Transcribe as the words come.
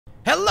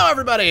Hello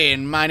everybody,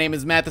 and my name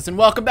is Mathis, and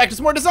welcome back to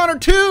some more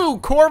Dishonored 2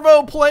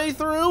 Corvo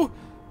playthrough.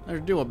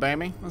 Let's do it,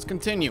 baby. Let's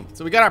continue.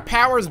 So we got our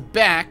powers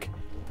back.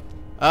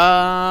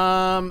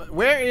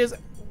 Where is...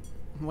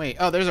 Wait,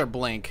 oh, there's our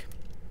blink.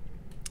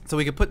 So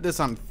we could put this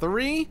on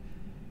 3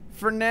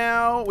 for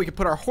now. We could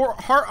put our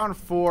heart on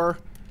 4,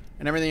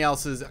 and everything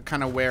else is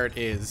kind of where it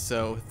is.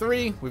 So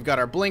 3, we've got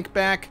our blink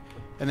back,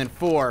 and then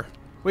 4.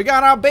 We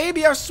got our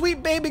baby, our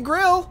sweet baby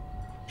Grill.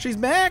 She's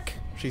back.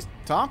 She's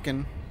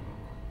talking.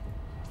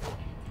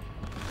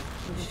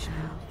 Push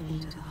out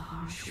into the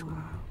harsh world.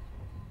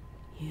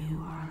 You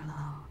are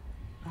alone,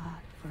 but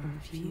for a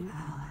few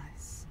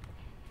allies.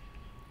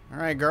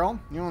 Alright, girl.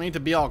 You don't need to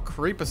be all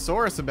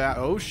creeposaurus about...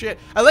 Oh, shit.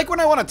 I like when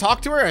I want to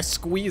talk to her, I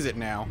squeeze it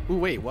now. Ooh,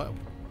 wait, what?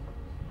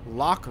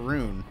 Lock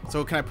rune.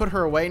 So can I put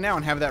her away now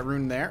and have that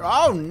rune there?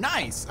 Oh,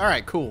 nice!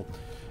 Alright, cool.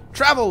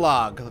 Travel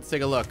log. Let's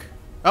take a look.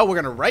 Oh, we're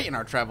going to write in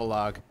our travel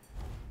log.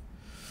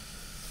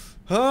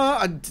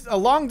 A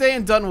long day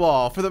in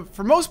Dunwall.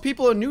 For most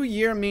people, a new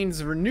year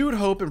means renewed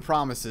hope and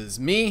promises.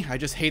 Me, I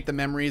just hate the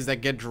memories that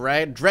get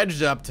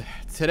dredged up.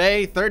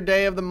 Today, 3rd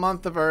day of the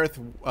month of Earth,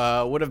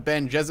 would have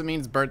been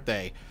Jessamines'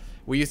 birthday.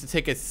 We used to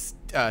take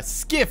a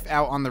skiff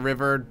out on the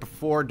river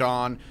before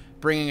dawn,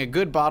 bringing a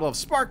good bottle of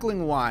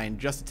sparkling wine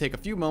just to take a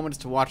few moments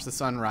to watch the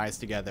sun rise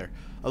together.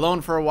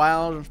 Alone for a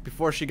while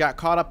before she got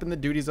caught up in the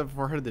duties of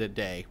her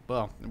day.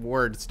 Well,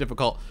 words,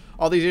 difficult.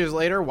 All these years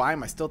later, why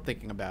am I still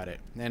thinking about it?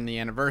 And the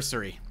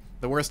anniversary.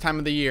 The worst time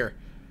of the year.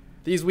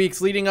 These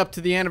weeks leading up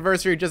to the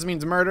anniversary of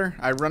Jessamines' murder,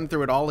 I run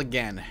through it all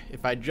again.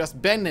 If I'd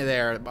just been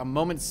there a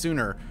moment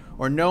sooner,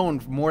 or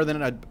known more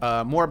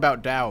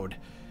about Dowd.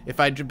 If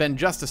I'd been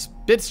just a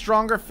bit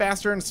stronger,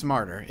 faster, and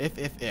smarter.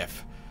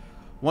 If.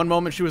 One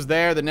moment she was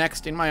there, the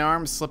next in my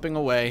arms, slipping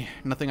away.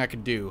 Nothing I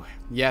could do.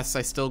 Yes,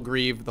 I still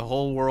grieve. The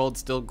whole world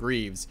still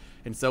grieves.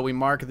 And so we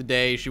mark the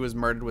day she was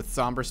murdered with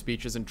somber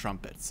speeches and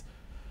trumpets.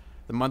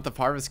 The month of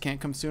harvest can't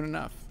come soon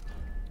enough.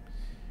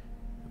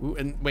 Ooh,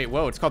 and wait,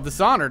 whoa, it's called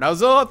Dishonored.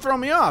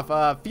 Throwing me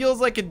off. Feels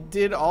like it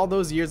did all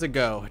those years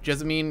ago.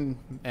 Jessamine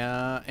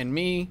and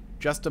me,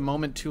 just a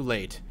moment too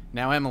late.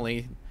 Now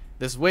Emily,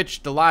 this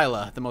witch,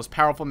 Delilah, the most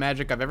powerful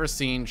magic I've ever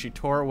seen, she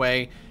tore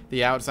away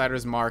the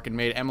outsider's mark and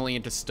made Emily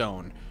into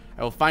stone.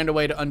 I will find a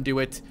way to undo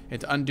it, and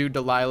to undo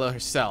Delilah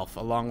herself,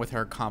 along with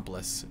her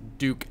accomplice,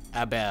 Duke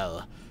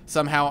Abel.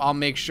 Somehow I'll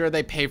make sure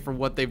they pay for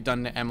what they've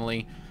done to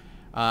Emily.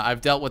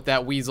 I've dealt with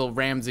that weasel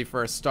Ramsay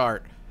for a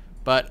start,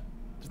 but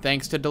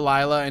thanks to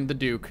Delilah and the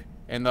Duke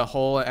and the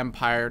whole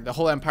empire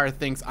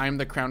thinks I'm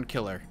the crowned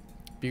killer.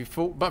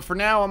 But for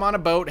now, I'm on a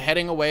boat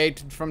heading away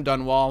from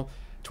Dunwall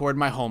toward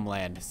my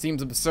homeland.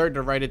 Seems absurd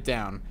to write it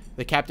down.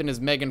 The captain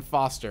is Megan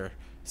Foster.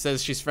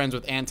 Says she's friends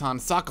with Anton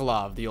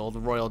Sokolov, the old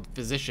royal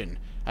physician.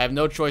 I have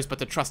no choice but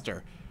to trust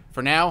her.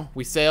 For now,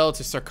 we sail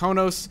to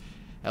Sarkonos.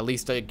 At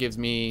least it gives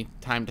me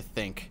time to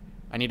think.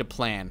 I need a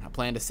plan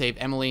to save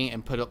Emily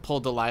and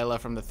pull Delilah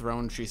from the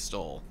throne she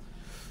stole.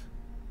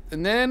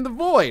 And then the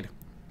void.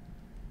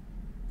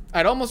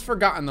 I'd almost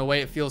forgotten the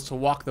way it feels to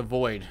walk the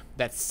void.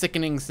 That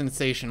sickening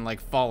sensation like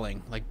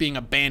falling, like being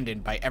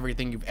abandoned by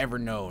everything you've ever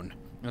known.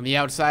 And the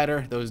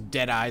outsider, those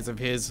dead eyes of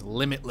his,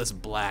 limitless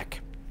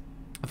black.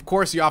 Of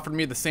course he offered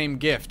me the same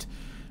gift.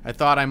 I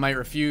thought I might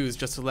refuse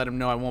just to let him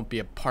know I won't be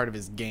a part of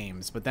his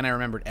games, but then I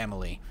remembered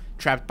Emily,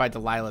 trapped by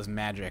Delilah's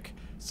magic.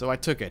 So I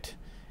took it.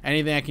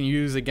 Anything I can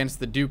use against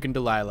the Duke and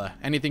Delilah,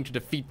 anything to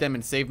defeat them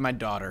and save my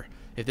daughter.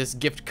 If this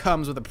gift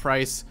comes with a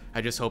price,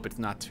 I just hope it's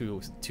not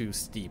too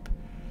steep.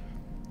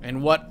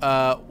 And what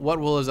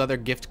will his other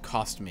gift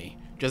cost me?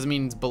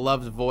 Jessamine's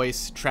beloved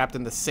voice, trapped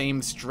in the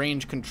same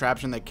strange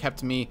contraption that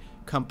kept me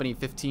company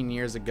 15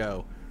 years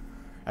ago.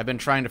 I've been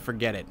trying to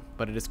forget it,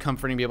 but it is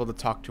comforting to be able to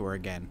talk to her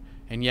again.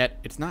 And yet,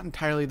 it's not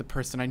entirely the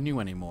person I knew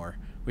anymore.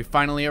 We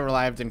finally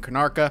arrived in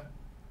Konarka.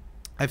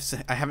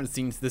 I haven't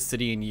seen this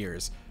city in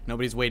years.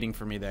 Nobody's waiting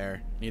for me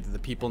there, neither the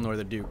people nor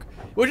the Duke.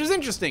 Which is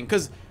interesting,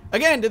 because,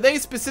 again, did they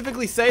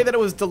specifically say that it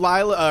was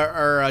Delilah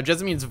or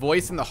Jessamine's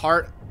voice in the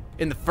heart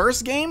in the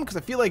first game? Because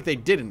I feel like they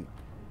didn't.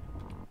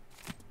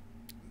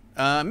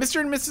 Mr.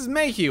 and Mrs.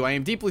 Mayhew, I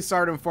am deeply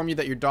sorry to inform you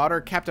that your daughter,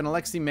 Captain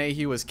Alexei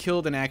Mayhew, was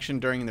killed in action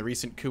during the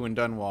recent coup in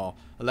Dunwall.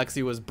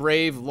 Alexei was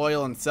brave,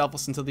 loyal, and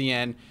selfless until the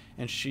end,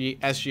 and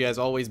as she has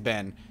always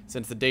been,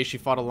 since the day she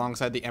fought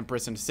alongside the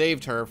Empress and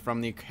saved her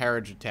from the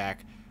carriage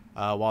attack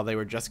while they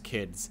were just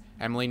kids.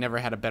 Emily never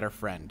had a better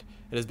friend.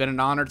 It has been an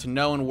honor to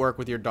know and work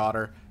with your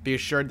daughter. Be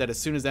assured that as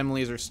soon as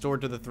Emily is restored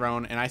to the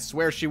throne, and I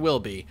swear she will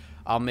be,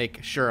 I'll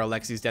make sure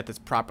Alexei's death is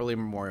properly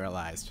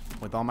memorialized.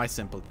 With all my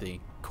sympathy,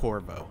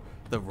 Corvo.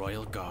 The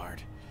Royal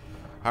Guard.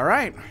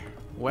 Alright,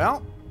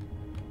 well,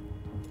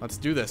 let's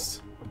do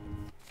this.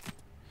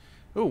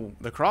 Ooh,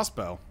 the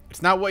crossbow.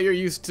 It's not what you're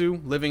used to,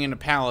 living in a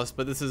palace,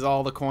 but this is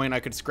all the coin I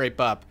could scrape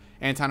up.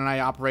 Anton and I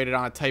operated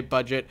on a tight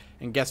budget,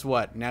 and guess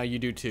what? Now you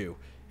do too.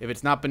 If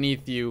it's not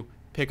beneath you,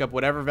 pick up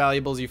whatever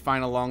valuables you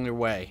find along your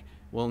way.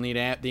 We'll need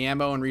the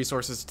ammo and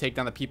resources to take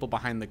down the people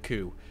behind the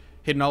coup.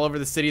 Hidden all over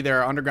the city,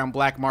 there are underground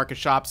black market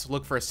shops.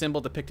 Look for a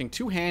symbol depicting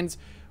 2 hands,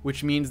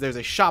 which means there's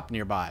a shop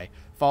nearby.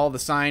 Follow the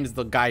signs,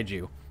 they'll guide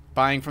you.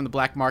 Buying from the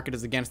black market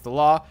is against the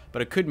law,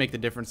 but it could make the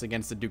difference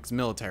against the Duke's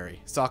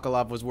military.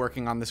 Sokolov was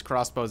working on this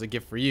crossbow as a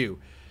gift for you.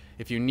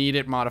 If you need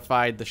it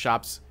modified, the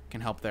shops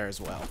can help there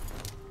as well.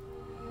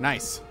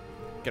 Nice.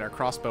 Get our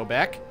crossbow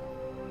back.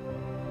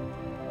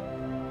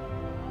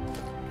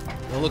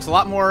 It looks a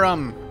lot more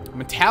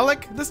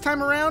metallic this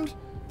time around.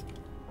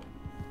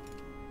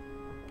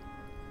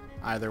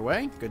 Either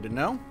way, good to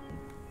know.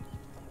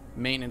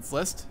 Maintenance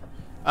list.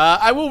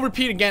 I will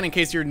repeat again in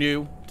case you're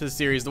new to the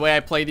series. The way I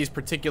play these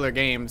particular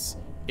games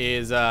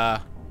is,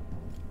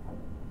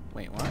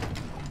 wait, what?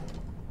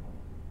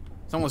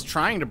 Someone's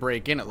trying to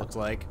break in, it looks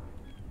like.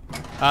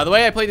 The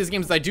way I play these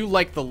games is I do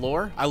like the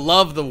lore. I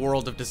love the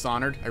world of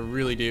Dishonored. I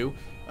really do.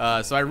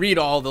 So I read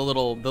all the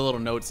little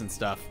notes and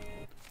stuff.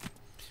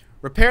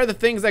 Repair the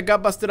things that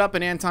got busted up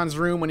in Anton's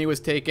room when he was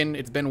taken.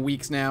 It's been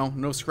weeks now.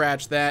 No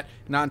scratch that.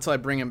 Not until I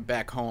bring him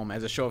back home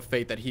as a show of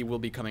fate that he will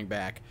be coming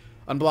back.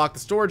 Unblock the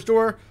storage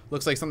door.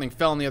 Looks like something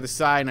fell on the other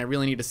side and I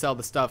really need to sell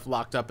the stuff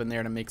locked up in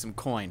there to make some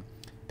coin.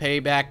 Pay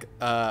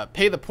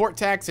the port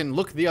tax and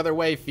look the other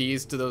way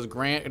fees to those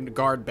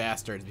guard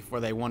bastards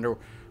before they wonder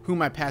who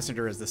my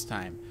passenger is this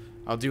time.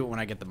 I'll do it when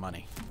I get the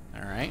money.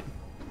 Alright.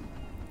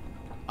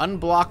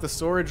 Unblock the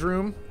storage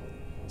room.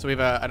 So we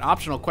have an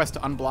optional quest to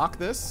unblock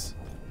this.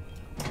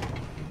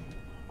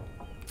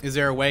 Is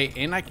there a way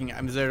in?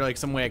 Is there like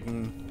some way I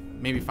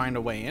can maybe find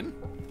a way in?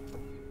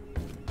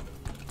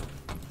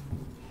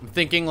 I'm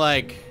thinking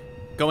like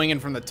going in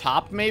from the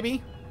top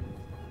maybe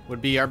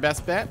would be our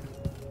best bet.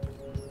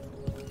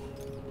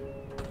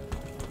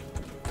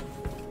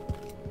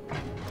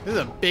 This is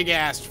a big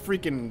ass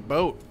freaking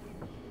boat.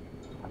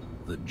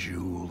 The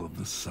jewel of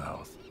the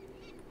South.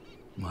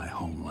 My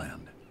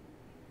homeland.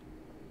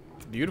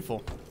 It's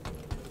beautiful.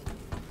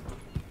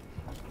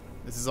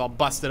 This is all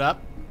busted up.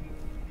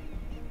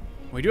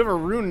 We do have a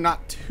rune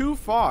not too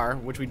far,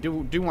 which we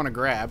do want to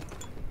grab.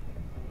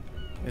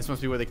 This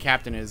must be where the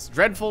captain is.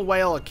 Dreadful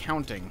Whale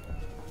Accounting.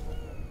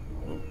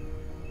 Ooh.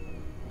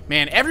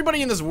 Man,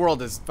 everybody in this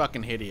world is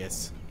fucking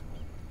hideous.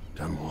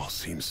 Dunwall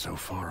seems so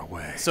far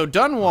away. So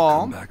Dunwall...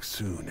 I'll come back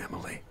soon,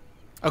 Emily.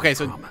 Okay,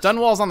 so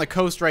Dunwall's on the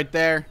coast right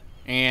there.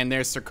 And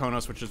there's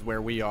Serkonos, which is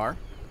where we are.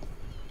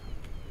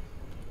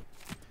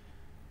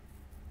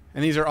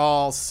 And these are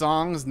all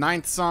songs.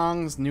 9th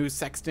songs, New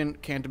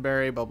Sextant,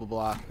 Canterbury, blah, blah,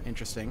 blah.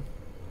 Interesting.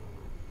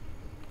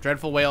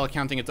 Dreadful Whale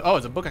Accounting. It's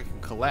a book I can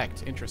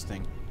collect.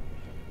 Interesting.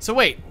 So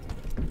wait.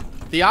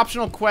 The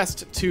optional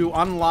quest to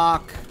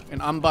unlock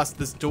and unbust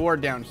this door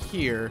down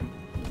here.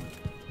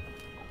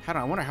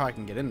 I wonder how I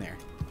can get in there.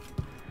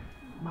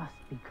 Must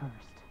be cursed.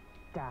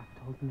 Daft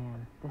old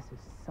man. This is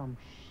some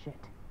shit.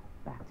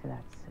 Back to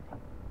that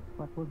city.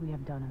 What would we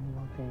have done in the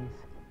old days?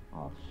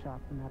 All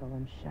sharp metal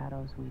and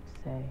shadows, we'd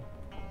say.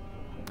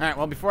 Alright,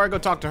 well, before I go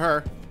talk to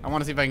her, I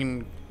want to see if I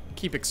can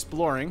keep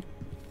exploring.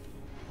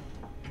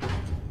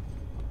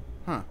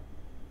 Huh.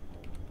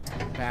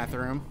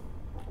 Bathroom.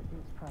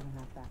 It's probably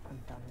not back from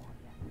Dunwall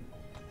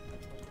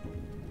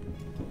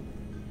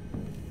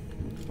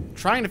yet.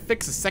 Trying to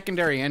fix a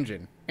secondary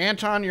engine.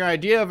 Anton, your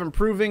idea of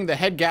improving the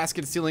head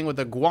gasket sealing with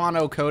a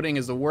guano coating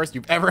is the worst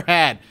you've ever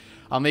had.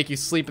 I'll make you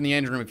sleep in the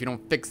engine room if you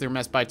don't fix their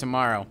mess by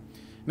tomorrow.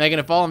 Megan,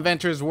 if all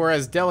inventors were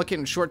as delicate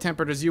and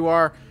short-tempered as you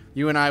are,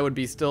 you and I would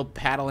be still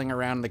paddling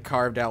around the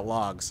carved-out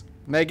logs.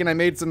 Megan, I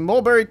made some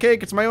mulberry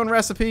cake. It's my own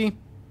recipe.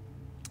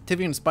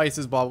 Tivian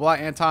spices, blah, blah,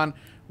 blah. Anton,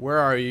 where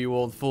are you, you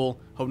old fool?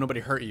 Hope nobody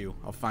hurt you.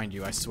 I'll find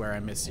you. I swear I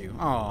miss you.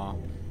 Aw.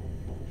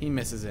 He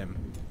misses him.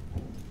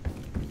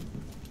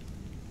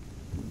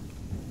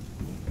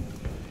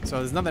 So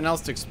there's nothing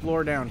else to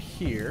explore down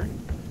here.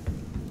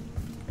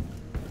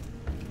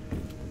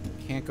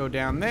 Can't go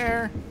down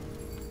there.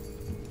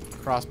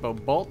 Crossbow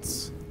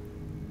bolts.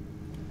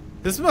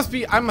 This must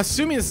be, I'm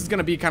assuming this is going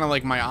to be kind of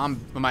like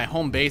my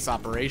home base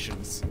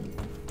operations.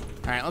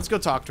 Alright, let's go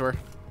talk to her.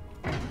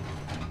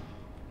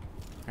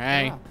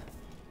 Hey.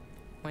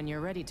 When you're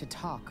ready to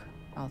talk,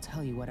 I'll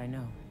tell you what I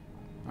know.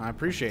 I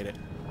appreciate it.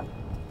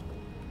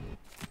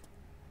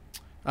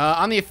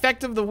 On the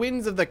effect of the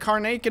winds of the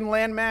Karnakan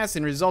landmass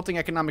and resulting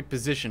economic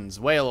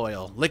positions. Whale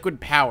oil. Liquid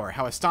power.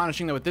 How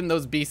astonishing that within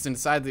those beasts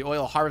inside the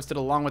oil harvested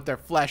along with their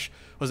flesh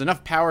was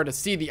enough power to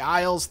see the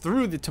Isles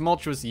through the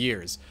tumultuous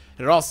years.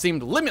 It all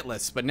seemed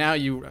limitless, but now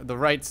the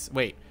lights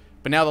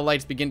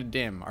begin to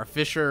dim. Our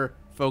fisher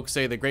folks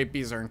say the great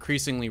beasts are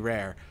increasingly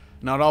rare.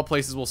 Not all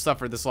places will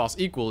suffer this loss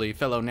equally,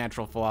 fellow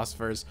natural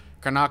philosophers.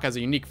 Karnak has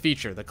a unique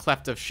feature, the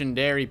cleft of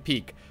Shindari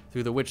Peak,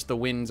 through which the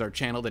winds are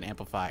channeled and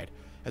amplified.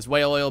 As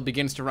whale oil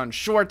begins to run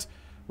short,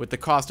 with the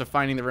cost of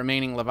finding the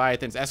remaining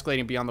leviathans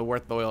escalating beyond the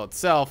worth of the oil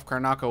itself,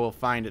 Karnak will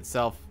find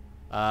itself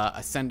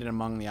ascendant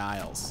among the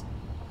Isles.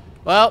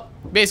 Well,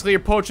 basically you're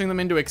poaching them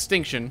into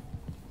extinction.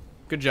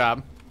 Good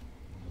job.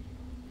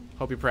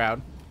 Hope you're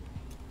proud.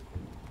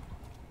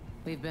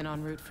 We've been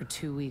en route for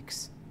 2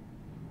 weeks.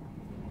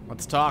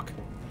 Let's talk.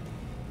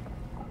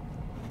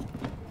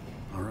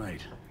 All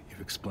right,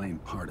 you've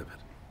explained part of it.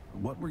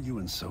 What were you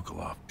and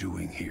Sokolov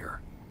doing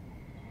here?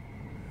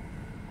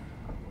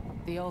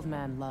 The old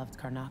man loved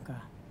Karnaka,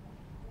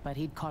 but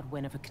he'd caught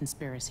wind of a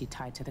conspiracy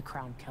tied to the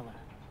Crown Killer.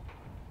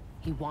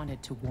 He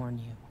wanted to warn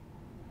you.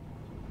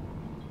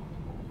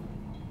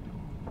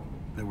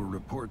 There were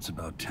reports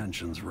about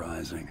tensions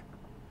rising.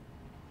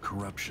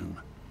 Corruption,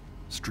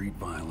 street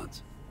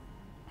violence.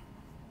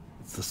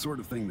 It's the sort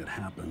of thing that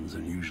happens,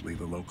 and usually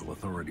the local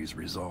authorities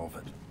resolve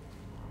it.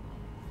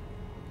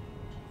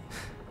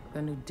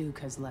 The new Duke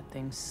has let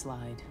things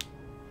slide.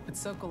 But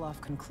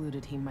Sokolov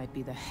concluded he might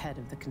be the head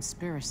of the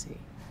conspiracy.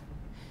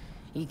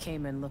 He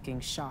came in looking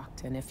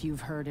shocked, and if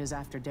you've heard his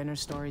after-dinner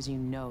stories, you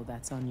know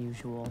that's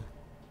unusual.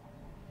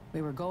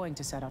 We were going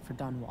to set out for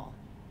Dunwall,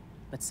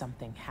 but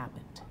something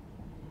happened.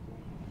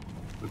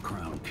 The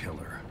Crown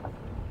Killer.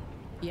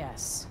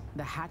 Yes,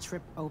 the hatch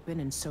ripped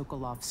open and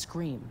Sokolov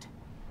screamed.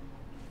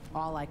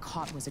 All I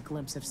caught was a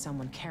glimpse of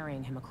someone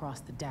carrying him across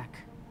the deck.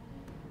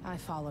 I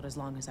followed as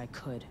long as I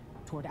could,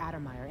 toward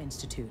Addermeyer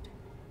Institute.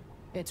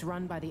 It's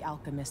run by the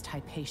alchemist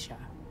Hypatia.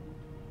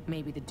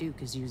 Maybe the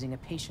Duke is using a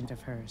patient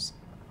of hers,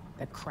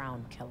 the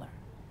Crown Killer.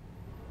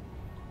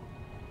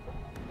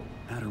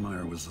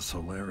 Addermeyer was a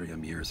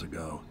solarium years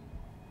ago.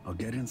 I'll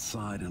get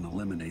inside and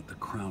eliminate the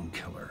Crown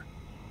Killer.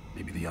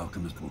 Maybe the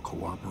alchemist will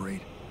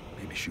cooperate,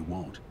 maybe she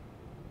won't.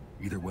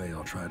 Either way,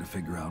 I'll try to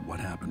figure out what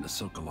happened to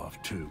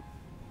Sokolov, too.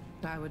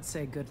 I would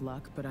say good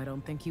luck, but I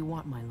don't think you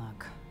want my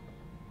luck.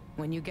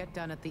 When you get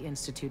done at the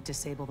Institute,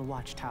 disable the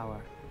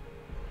watchtower.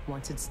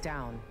 Once it's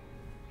down,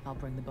 I'll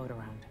bring the boat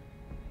around.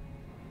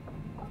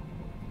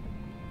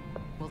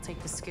 We'll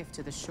take the skiff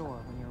to the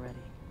shore when you're ready.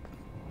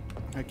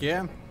 Heck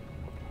yeah.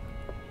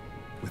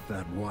 With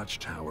that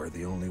watchtower,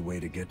 the only way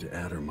to get to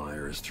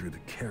Addermeyer is through the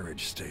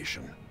carriage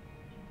station.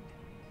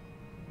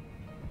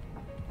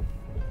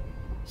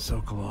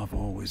 Sokolov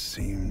always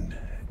seemed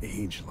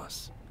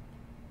ageless.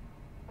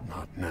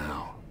 Not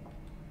now.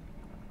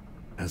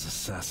 As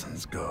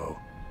assassins go,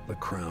 the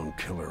Crown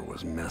Killer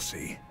was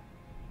messy,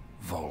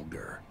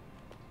 vulgar.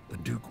 The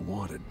Duke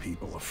wanted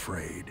people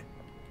afraid.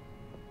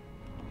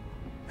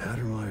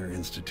 Addermeyer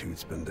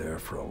Institute's been there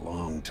for a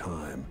long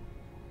time,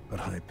 but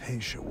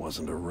Hypatia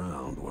wasn't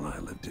around when I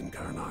lived in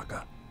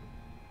Karnaca.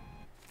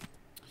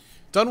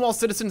 Dunwall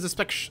citizens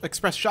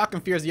express shock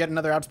and fears yet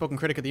another outspoken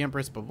critic of the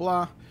Empress, blah,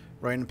 blah.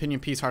 Write an opinion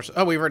piece harsh.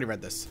 Oh, we've already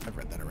read this. I've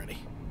read that already.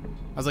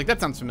 I was like,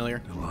 that sounds familiar.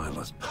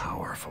 Delilah's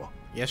powerful.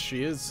 Yes,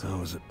 she is.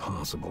 How is it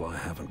possible I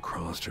haven't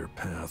crossed her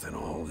path in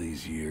all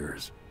these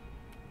years?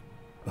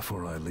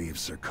 Before I leave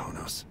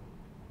Serkonos,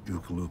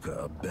 Duke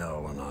Luca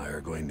Abel and I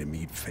are going to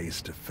meet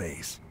face to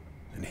face,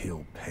 and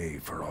he'll pay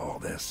for all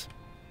this.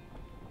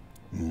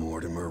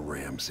 Mortimer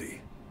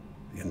Ramsey,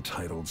 the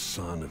entitled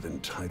son of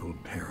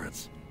entitled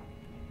parents.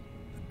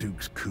 The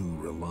Duke's coup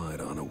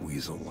relied on a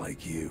weasel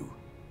like you.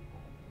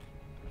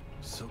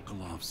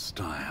 Sokolov's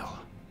style.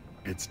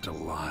 It's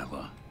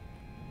Delilah.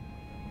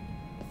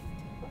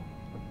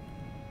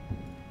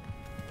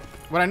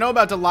 What I know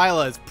about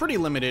Delilah is pretty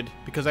limited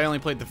because I only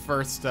played the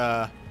first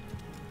first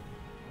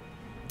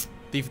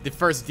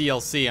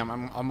DLC.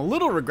 I'm a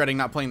little regretting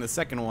not playing the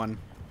second one.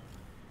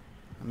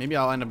 Maybe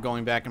I'll end up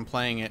going back and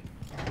playing it.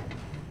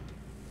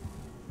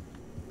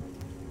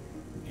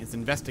 His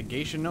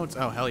investigation notes?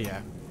 Oh, hell yeah.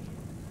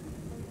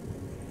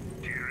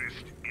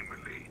 Dearest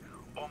Emily,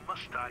 or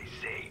must I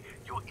say,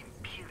 your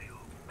Imperial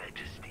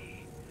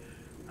Majesty,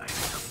 I have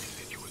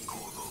something that you and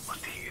Corvo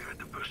must hear at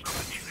the first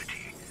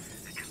opportunity.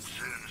 It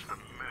concerns the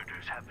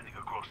murders happening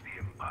across the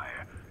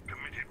Empire,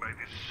 committed by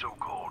this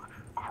so-called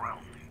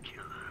Crown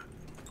Killer.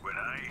 When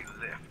I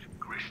left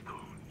Crystal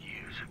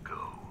years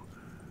ago,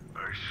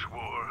 I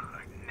swore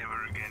I'd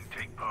never again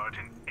take part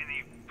in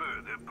any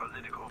further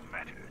political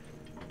matters.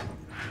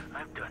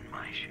 I've done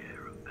my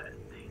share of bad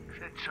things,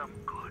 and some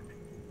good,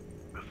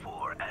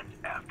 before and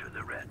after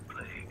the Rat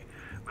Plague.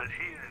 But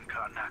here in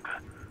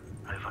Karnaca,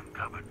 I've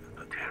uncovered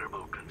a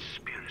terrible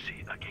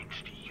conspiracy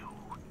against you.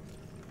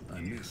 I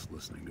miss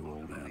listening to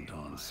old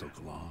Anton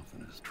Sokolov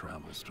and his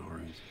travel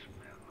stories.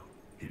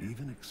 He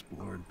even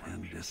explored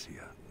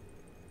Pandyssia.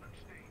 I'm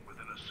staying with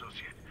an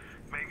associate,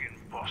 Megan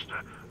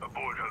Foster,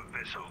 aboard her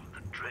vessel,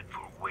 the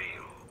Dreadful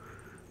Whale.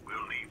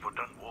 We'll leave for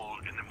Dunwall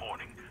in the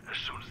morning, as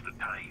soon as the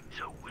tides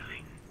are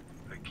willing.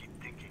 I keep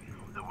thinking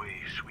of the way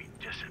sweet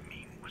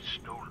Jessamine was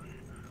stolen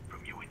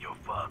from you and your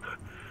father,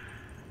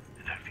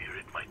 and I fear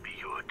it might be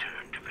your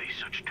turn to face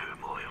such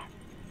turmoil.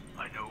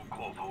 I know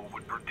Corvo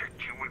would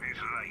protect you with his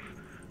life,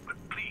 but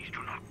please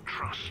do not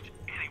trust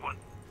anyone.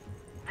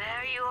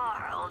 There you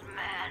are, old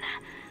man.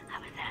 I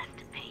was asked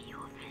to pay you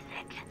a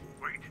visit.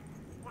 Wait,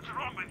 what's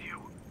wrong with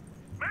you?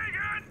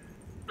 Megan!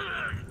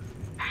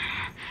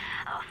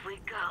 Off we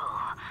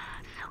go,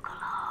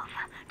 Sokolov,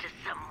 to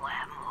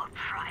somewhere more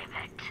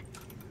private.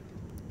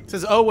 It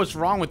says, oh, what's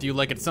wrong with you?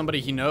 Like it's somebody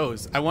he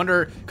knows. I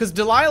wonder, because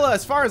Delilah,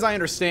 as far as I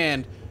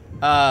understand,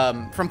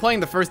 from playing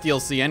the first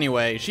DLC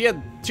anyway, she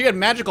had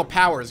magical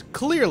powers,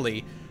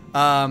 clearly.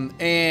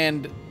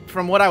 And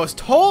from what I was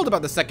told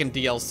about the second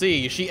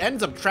DLC, she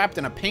ends up trapped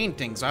in a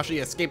painting. So how she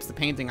escapes the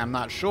painting, I'm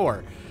not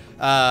sure.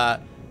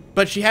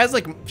 But she has,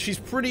 like, she's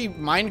pretty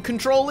mind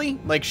control-y.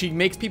 Like, she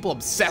makes people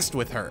obsessed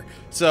with her.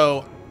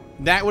 So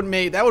that would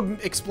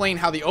explain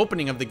how the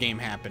opening of the game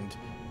happened.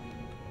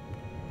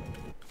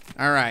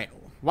 All right,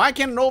 Why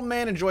can't an old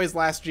man enjoy his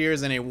last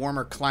years in a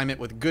warmer climate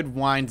with good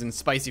wines and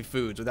spicy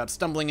foods without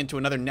stumbling into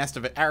another nest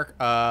of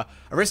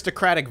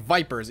aristocratic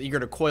vipers eager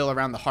to coil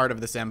around the heart of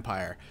this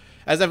empire?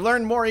 As I've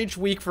learned more each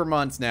week for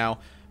months now,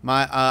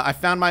 I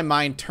found my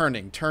mind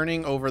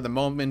turning over the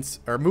movements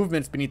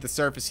beneath the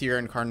surface here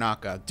in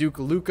Karnaca. Duke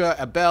Luca,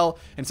 Abel,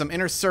 and some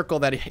inner circle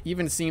that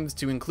even seems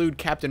to include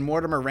Captain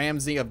Mortimer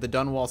Ramsey of the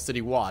Dunwall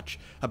City Watch.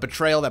 A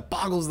betrayal that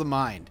boggles the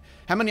mind.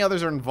 How many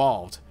others are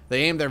involved?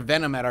 They aim their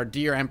venom at our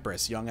dear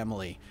Empress, young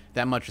Emily.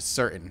 That much is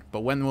certain. But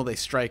when will they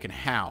strike and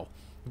how?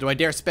 Do I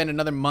dare spend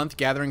another month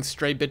gathering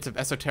stray bits of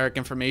esoteric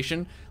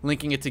information,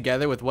 linking it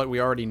together with what we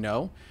already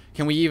know?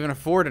 Can we even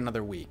afford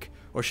another week?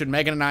 Or should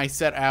Megan and I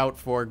set out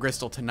for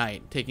Bristol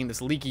tonight, taking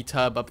this leaky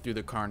tub up through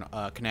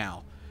the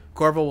canal?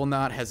 Corvo will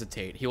not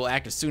hesitate. He will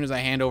act as soon as I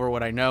hand over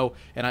what I know,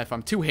 and if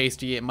I'm too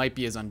hasty, it might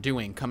be his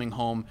undoing, coming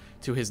home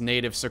to his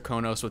native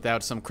Serkonos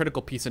without some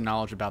critical piece of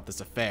knowledge about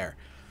this affair.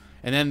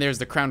 And then there's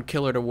the crown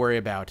killer to worry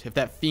about. If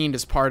that fiend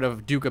is part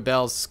of Duke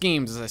Abel's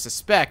schemes, as I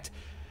suspect,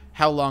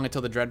 how long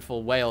until the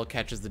dreadful whale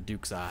catches the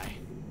Duke's eye?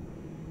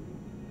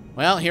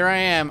 Well, here I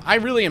am. I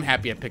really am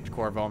happy I picked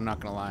Corvo, I'm not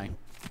gonna lie.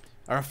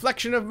 A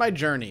Reflection of My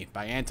Journey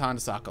by Anton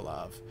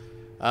Sokolov.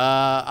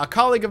 A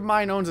colleague of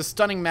mine owns a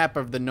stunning map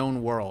of the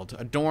known world,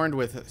 adorned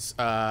with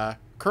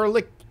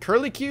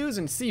curlicues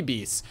and sea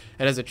beasts.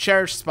 It has a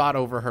cherished spot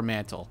over her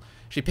mantle.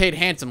 She paid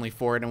handsomely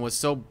for it and was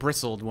so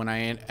bristled when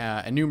I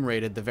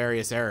enumerated the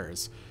various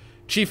errors.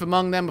 Chief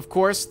among them, of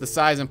course, the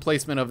size and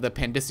placement of the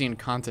Pandician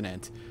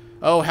continent.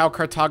 Oh, how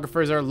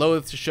cartographers are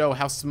loath to show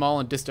how small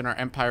and distant our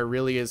empire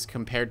really is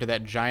compared to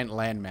that giant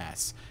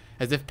landmass.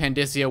 As if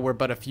Pandicia were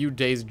but a few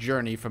days'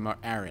 journey from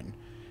Arran.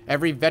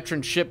 Every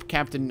veteran ship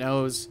captain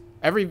knows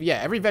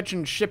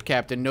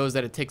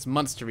that it takes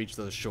months to reach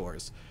those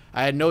shores.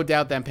 I had no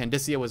doubt that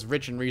Pandicia was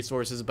rich in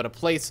resources, but a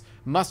place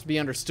must be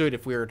understood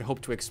if we are to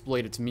hope to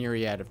exploit its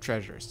myriad of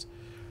treasures.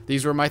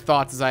 These were my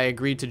thoughts as I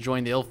agreed to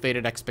join the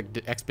ill-fated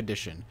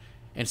expedition.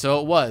 And so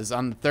it was,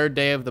 on the 3rd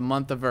day of the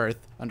month of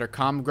Earth, under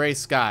calm gray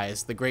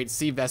skies, the great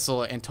sea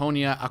vessel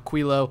Antonia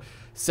Aquilo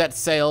set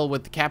sail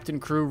with the captain,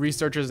 crew,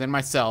 researchers, and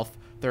myself,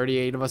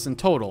 38 of us in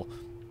total,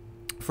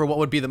 for what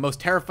would be the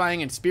most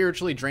terrifying and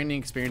spiritually draining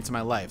experience of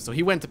my life. So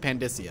he went to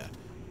Pandicia.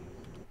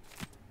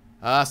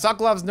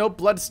 Sokolov's note,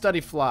 blood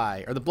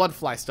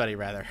fly study,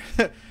 rather.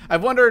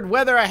 I've wondered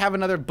whether I have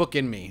another book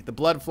in me. The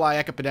blood fly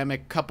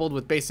epidemic, coupled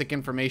with basic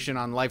information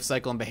on life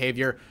cycle and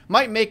behavior,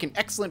 might make an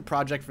excellent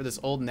project for this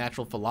old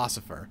natural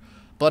philosopher.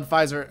 Blood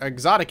flies are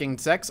exotic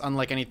insects,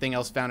 unlike anything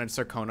else found in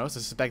Serkonos. I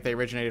suspect they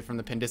originated from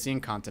the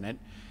Pandician continent.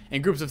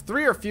 In groups of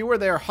 3 or fewer,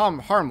 they are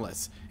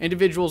harmless.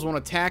 Individuals won't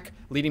attack,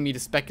 leading me to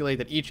speculate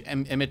that each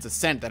emits a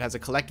scent that has a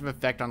collective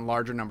effect on a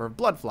larger number of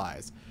blood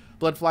flies.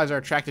 Blood flies are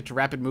attracted to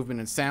rapid movement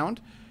and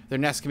sound. Their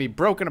nests can be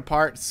broken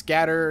apart,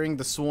 scattering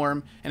the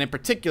swarm, and in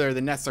particular,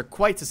 the nests are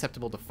quite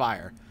susceptible to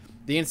fire.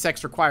 The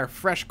insects require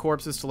fresh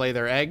corpses to lay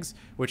their eggs,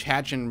 which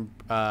hatch in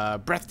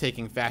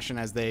breathtaking fashion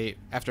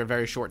after a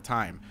very short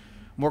time.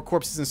 More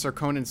corpses in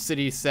Serkonan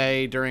City,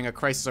 say, during a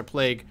crisis or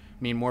plague,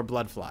 mean more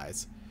blood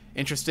flies.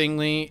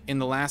 Interestingly, in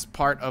the last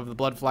part of the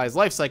blood fly's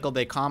life cycle,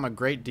 they calm a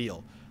great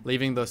deal.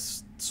 Leaving the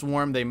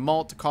swarm, they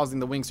molt, causing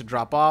the wings to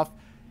drop off.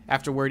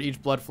 Afterward,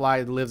 each blood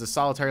fly lives a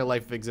solitary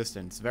life of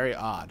existence. Very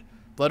odd.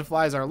 Blood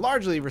flies are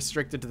largely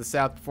restricted to the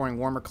south, preferring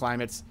warmer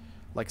climates,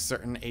 like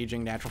certain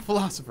aging natural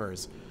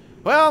philosophers.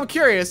 Well, I'm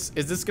curious,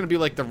 is this going to be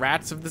like the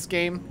rats of this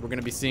game? We're going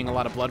to be seeing a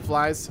lot of blood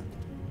flies?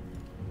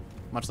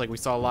 Much like we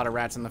saw a lot of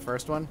rats in the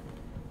first one?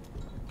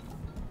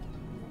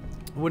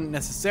 Wouldn't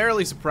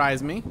necessarily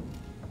surprise me.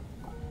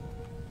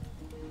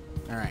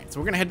 Alright, so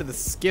we're gonna head to the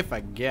skiff,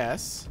 I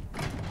guess.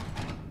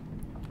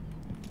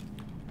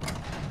 Oh,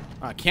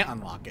 I can't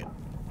unlock it.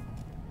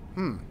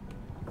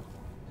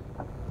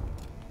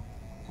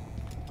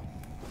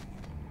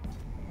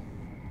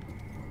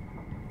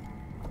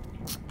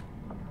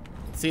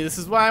 See, this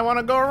is why I want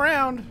to go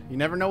around. You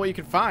never know what you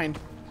can find.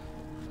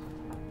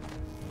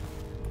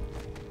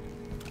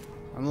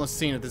 I'm not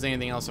seeing if there's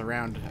anything else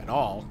around at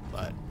all,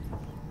 but...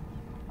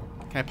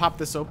 Can I pop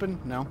this open?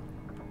 No.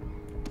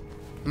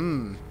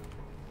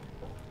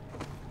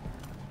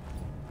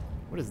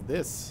 What is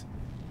this?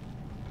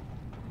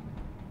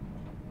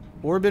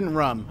 Orbin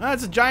rum. Ah,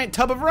 it's a giant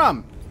tub of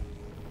rum.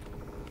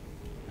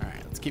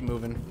 Alright, let's keep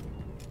moving.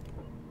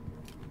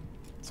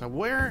 So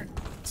where...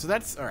 So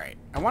that's... Alright.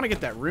 I want to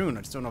get that rune.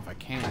 I just don't know if I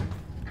can.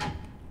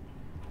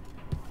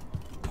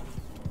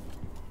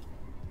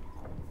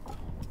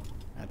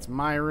 That's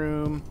my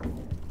room.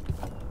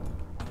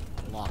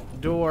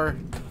 Locked door.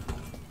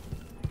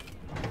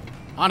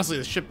 Honestly,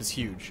 the ship is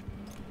huge.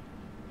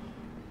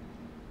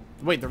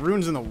 Wait, the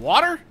rune's in the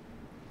water?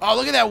 Oh,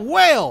 look at that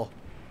whale!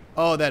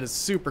 Oh, that is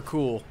super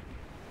cool.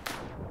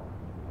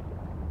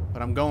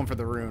 But I'm going for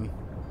the rune.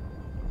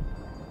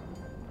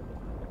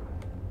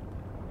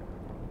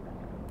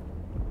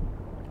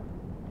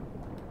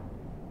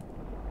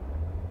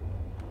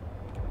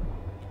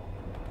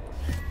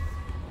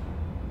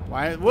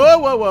 Why? Whoa,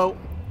 whoa, whoa.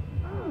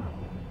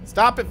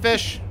 Stop it,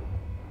 fish.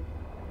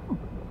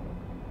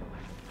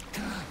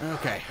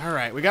 Okay,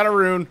 alright, we got a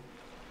rune.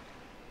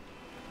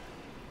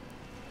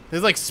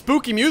 There's like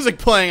spooky music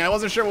playing. I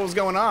wasn't sure what was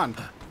going on.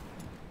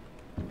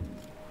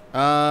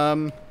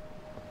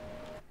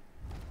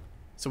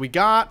 So we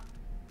got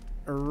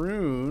a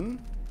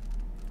rune.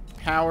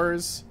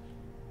 Powers.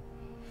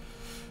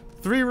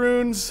 3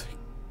 runes.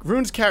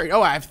 Runes carry.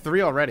 Oh, I have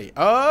 3 already.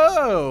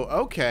 Oh,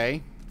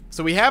 okay.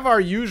 So we have our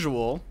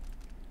usual,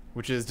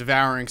 which is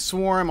Devouring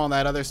Swarm, all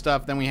that other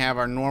stuff. Then we have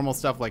our normal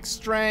stuff like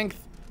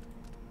Strength,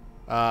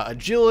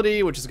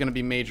 Agility, which is going to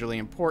be majorly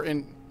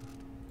important.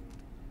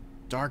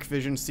 Dark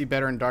Vision, see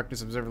better in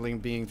darkness, observe living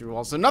being through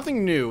walls. So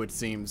nothing new, it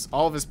seems.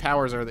 All of his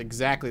powers are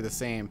exactly the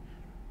same,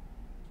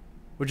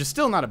 which is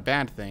still not a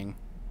bad thing.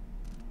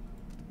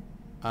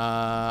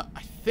 I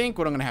think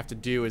what I'm going to have to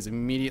do is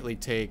immediately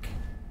take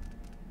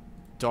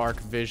Dark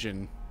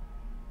Vision.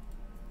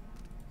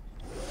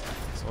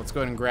 So let's go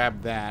ahead and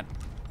grab that.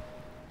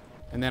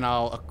 And then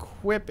I'll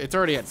equip... It's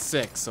already at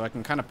 6, so I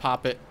can kind of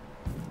pop it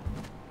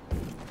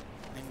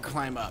and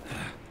climb up.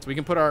 So we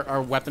can put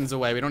our weapons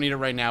away. We don't need it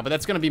right now, but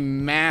that's going to be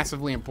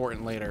massively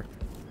important later.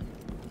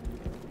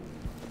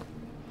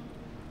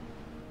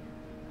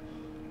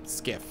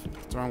 Skiff.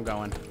 That's where I'm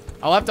going.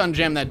 I'll have to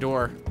unjam that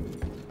door.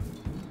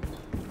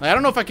 Like, I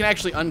don't know if I can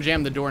actually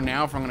unjam the door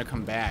now if I'm going to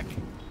come back.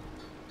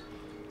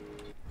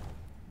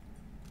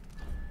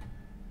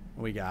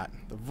 What we got?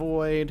 The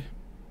Void.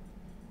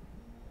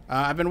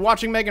 I've been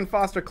watching Megan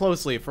Foster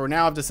closely. For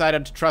now, I've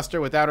decided to trust her.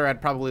 Without her,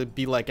 I'd probably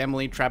be like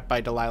Emily, trapped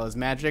by Delilah's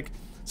magic.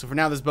 So for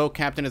now, this boat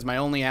captain is my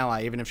only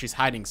ally, even if she's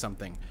hiding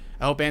something.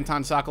 I hope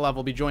Anton Sokolov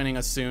will be joining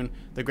us soon,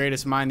 the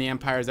greatest mind the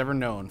Empire has ever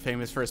known,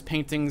 famous for his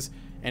paintings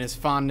and his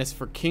fondness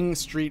for King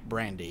Street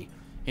brandy.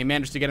 He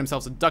managed to get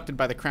himself abducted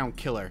by the Crown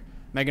Killer.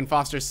 Megan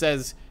Foster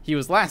says he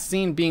was last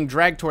seen being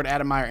dragged toward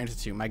Adamire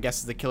Institute. My guess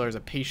is the killer is a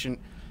patient.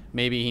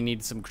 Maybe he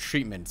needs some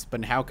treatment.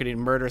 But how could a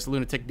murderous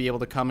lunatic be able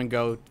to come and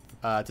go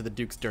to the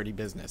Duke's dirty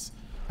business?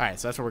 Alright,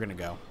 so that's where we're going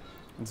to go.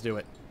 Let's do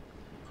it.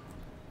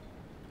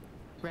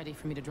 Ready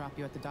for me to drop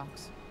you at the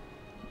docks?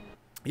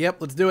 Yep,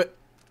 let's do it.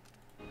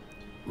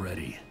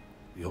 Ready.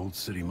 The old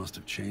city must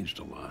have changed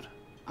a lot.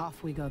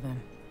 Off we go then.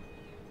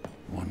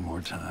 One more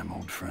time,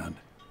 old friend.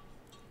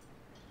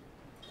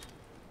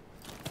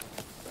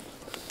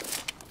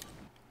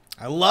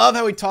 I love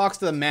how he talks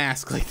to the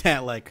mask like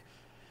that, like,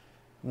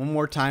 one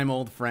more time,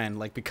 old friend,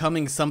 like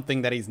becoming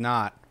something that he's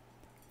not.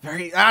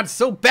 Very, it's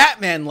so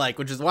Batman-like,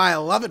 which is why I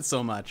love it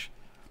so much.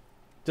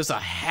 Just a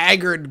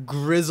haggard,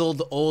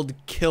 grizzled old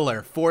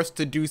killer forced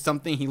to do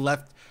something he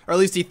left, or at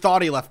least he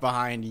thought he left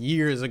behind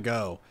years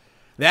ago.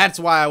 That's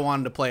why I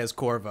wanted to play as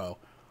Corvo.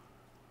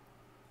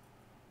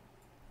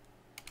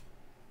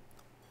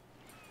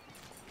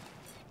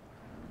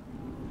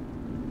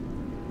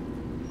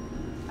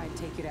 I'd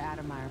take you to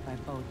Adamire by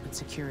boat, but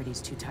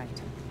security's too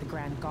tight. The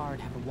Grand Guard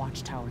have a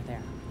watchtower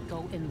there.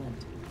 Go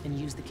inland and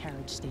use the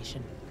carriage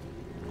station.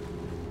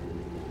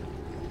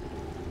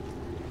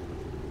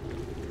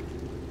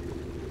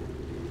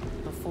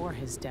 Before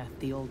his death,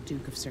 the old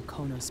Duke of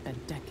Serkonos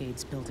spent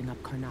decades building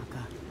up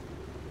Karnaca.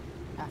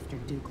 After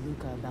Duke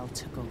Luca Abel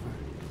took over,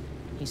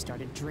 he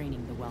started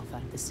draining the wealth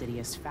out of the city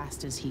as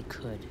fast as he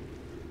could.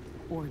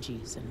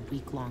 Orgies and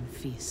week-long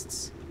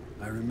feasts.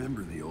 I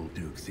remember the old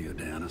Duke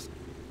Theodanis.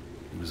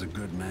 He was a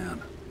good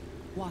man.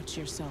 Watch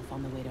yourself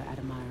on the way to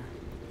Adamire.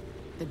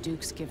 The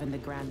Duke's given the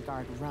Grand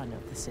Guard run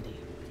of the city.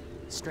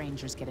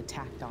 Strangers get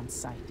attacked on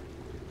sight.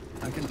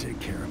 I can take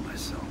care of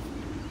myself.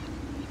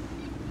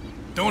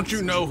 Don't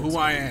you know who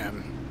I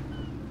am?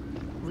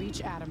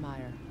 Reach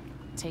Adamire,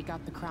 take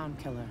out the Crown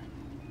Killer,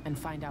 and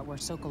find out where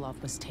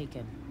Sokolov was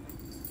taken.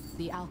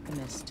 The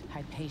alchemist,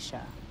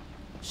 Hypatia.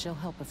 She'll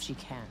help if she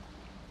can.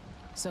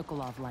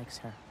 Sokolov likes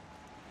her.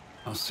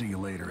 I'll see you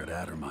later at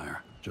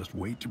Adamire. Just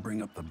wait to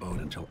bring up the boat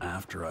until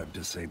after I've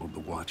disabled the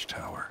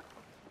watchtower.